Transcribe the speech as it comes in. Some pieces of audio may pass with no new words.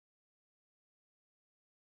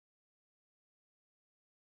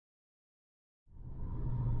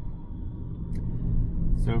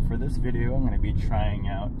So for this video, I'm going to be trying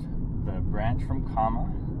out the branch from Comma.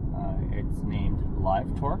 It's named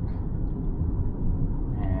Live Torque,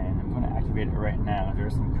 and I'm going to activate it right now. There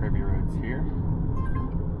are some curvy roads here.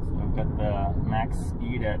 So I've got the max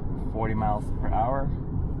speed at 40 miles per hour,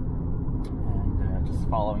 and just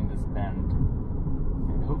following this bend.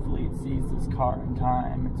 And hopefully it sees this car in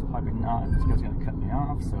time. It's probably not. This guy's going to cut me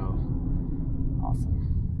off, so awesome.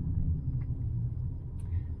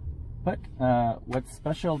 But what's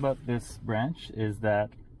special about this branch is that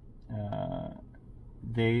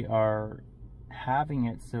they are having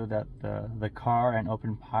it so that the car and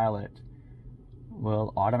Openpilot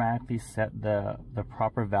will automatically set the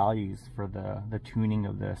proper values for the tuning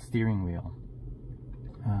of the steering wheel.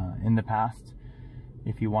 In the past,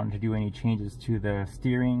 if you wanted to do any changes to the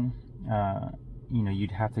steering,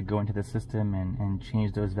 you'd have to go into the system and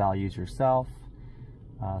change those values yourself.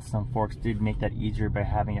 Some forks did make that easier by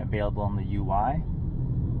having it available in the UI,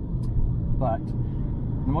 but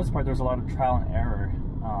for the most part there's a lot of trial and error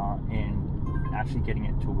in actually getting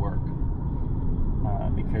it to work,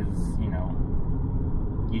 because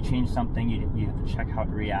you change something, you have to check how it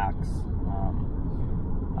reacts,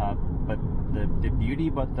 but the beauty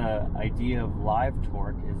about the idea of live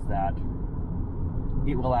torque is that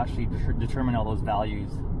it will actually determine all those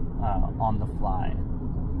values on the fly.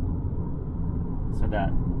 So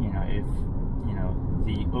that, if,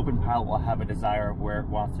 the Openpilot will have a desire of where it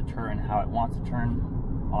wants to turn, how it wants to turn,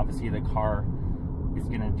 obviously the car is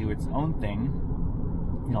going to do its own thing.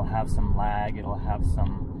 It'll have some lag, it'll have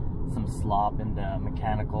some slop in the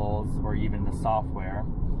mechanicals or even the software.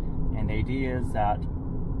 And the idea is that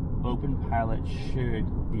Openpilot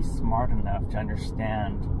should be smart enough to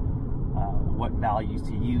understand what values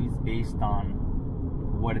to use based on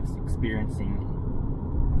what it's experiencing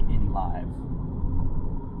in live.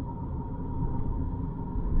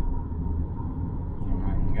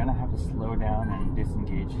 I'm gonna have to slow down and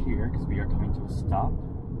disengage here because we are coming to a stop.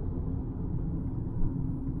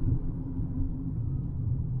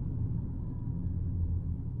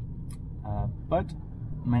 But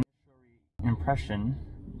my initial impression,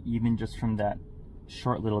 even just from that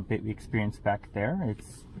short little bit we experienced back there, it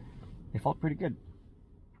felt pretty good.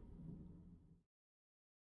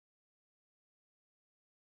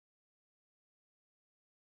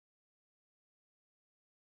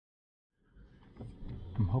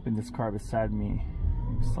 I'm hoping this car beside me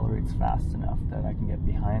accelerates fast enough that I can get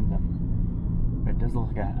behind them. But it does look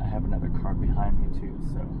like I have another car behind me too,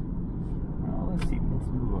 so let's see, let's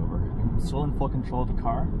move over. I'm still in full control of the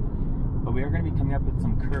car, but we are going to be coming up with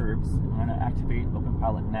some curves. I'm going to activate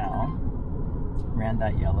Openpilot now. Ran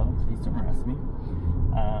that yellow, please don't arrest me.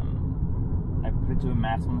 I put it to a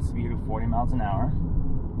maximum speed of 40 miles an hour.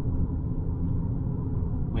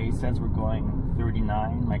 Waze says we're going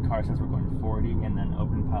 39, my car says we're going 40, and then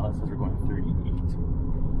Openpilot says we're going 38.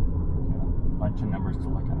 Got a bunch of numbers to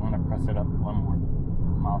look at. I'm going to press it up 1 more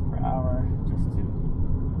mile per hour just to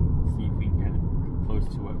see if we can get it close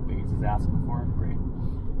to what Waze is asking for. Great.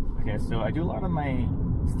 Okay, so I do a lot of my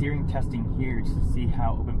steering testing here just to see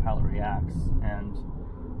how Openpilot reacts, and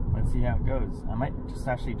let's see how it goes. I might just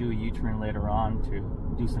actually do a U-turn later on to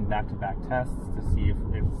do some back-to-back tests to see if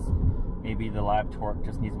it's maybe the live torque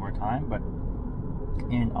just needs more time. But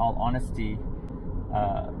in all honesty,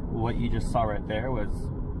 what you just saw right there was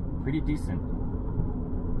pretty decent.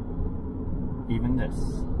 Even this.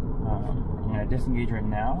 I'm going to disengage right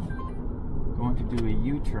now. Going to do a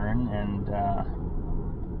U-turn and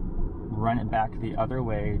run it back the other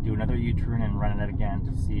way, do another U-turn and run it again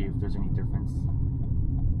to see if there's any difference.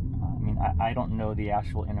 I don't know the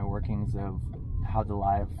actual inner workings of how the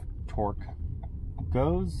live torque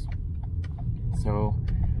goes, so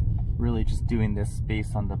really just doing this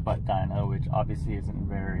based on the butt dyno, which obviously isn't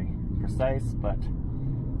very precise, but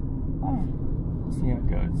we'll see how it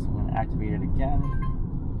goes. I'm going to activate it again.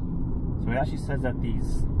 So it actually says that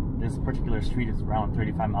this particular street is around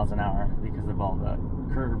 35 miles an hour because of all the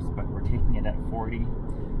curves, but we're taking it at 40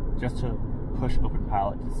 just to push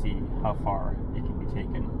Openpilot to see how far it can be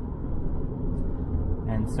taken.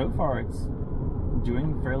 And so far it's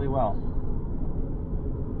doing fairly well.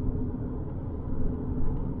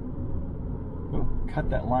 Cut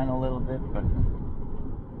that line a little bit, but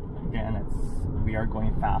again, we are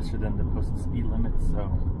going faster than the posted speed limit, so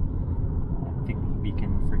I think we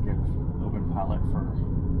can forgive Openpilot for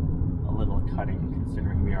a little cutting,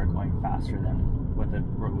 considering we are going faster than what the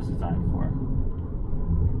road was designed for.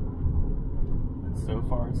 But so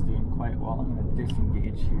far, it's doing quite well. I'm going to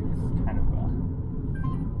disengage here. This is kind of a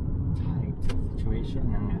tight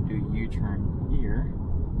situation. I'm going to do a U-turn here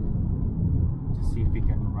to see if we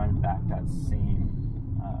can run back that same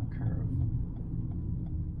curve.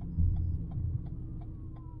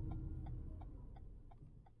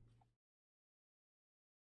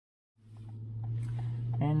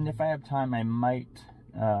 if I have time, I might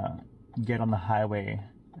get on the highway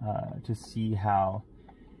to see how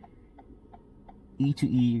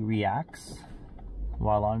E2E reacts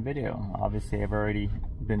while on video. Obviously, I've already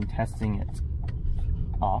been testing it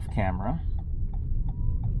off camera.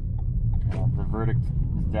 The verdict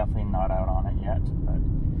is definitely not out on it yet, but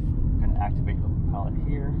I'm going to activate Openpilot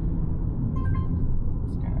here.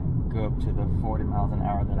 It's going to go up to the 40 miles an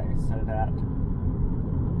hour that I set it at. And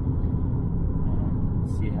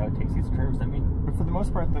see how it takes these curves. I mean, but for the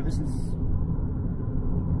most part, though, this is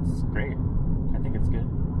great. I think it's good.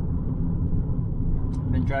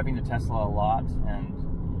 I've been driving the Tesla a lot,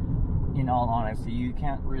 and in all honesty, you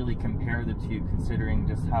can't really compare the two considering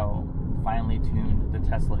just how finely tuned the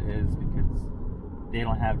Tesla is, because they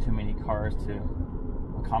don't have too many cars to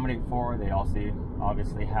accommodate for. They also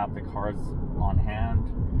obviously have the cars on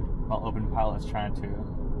hand, while Openpilot is trying to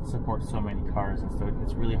support so many cars, and so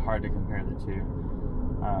it's really hard to compare the two.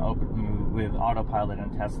 With Autopilot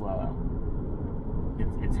and Tesla,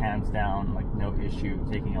 it's hands down like no issue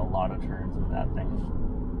taking a lot of turns with that thing.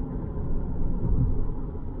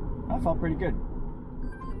 That felt pretty good.